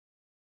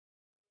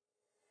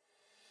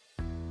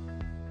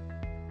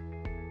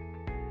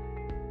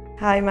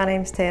Hi, my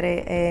name's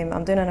Teri.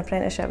 I'm doing an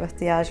apprenticeship with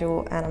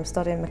Diageo and I'm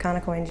studying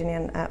mechanical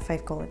engineering at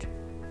Fife College.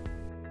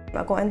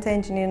 I got into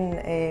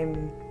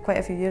engineering quite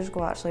a few years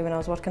ago actually when I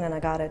was working in a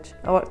garage.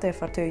 I worked there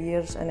for 2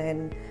 years and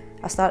then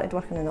I started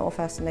working in the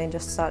office and then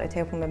just started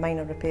helping with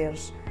minor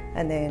repairs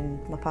and then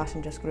my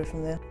passion just grew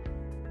from there.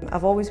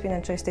 I've always been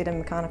interested in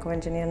mechanical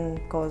engineering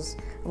because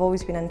I've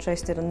always been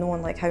interested in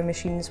knowing like how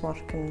machines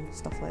work and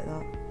stuff like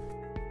that.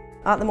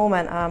 At the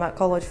moment I'm at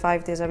college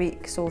 5 days a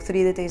week, so 3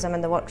 of the days I'm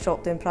in the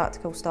workshop doing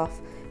practical stuff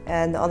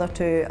and the other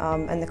 2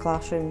 I'm in the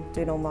classroom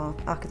doing all my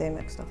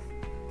academic stuff.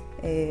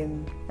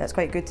 It's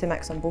quite good to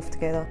mix them both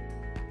together.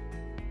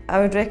 I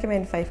would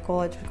recommend Fife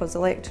College because the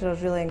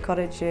lecturers really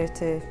encourage you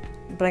to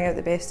bring out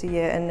the best of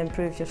you and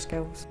improve your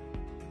skills.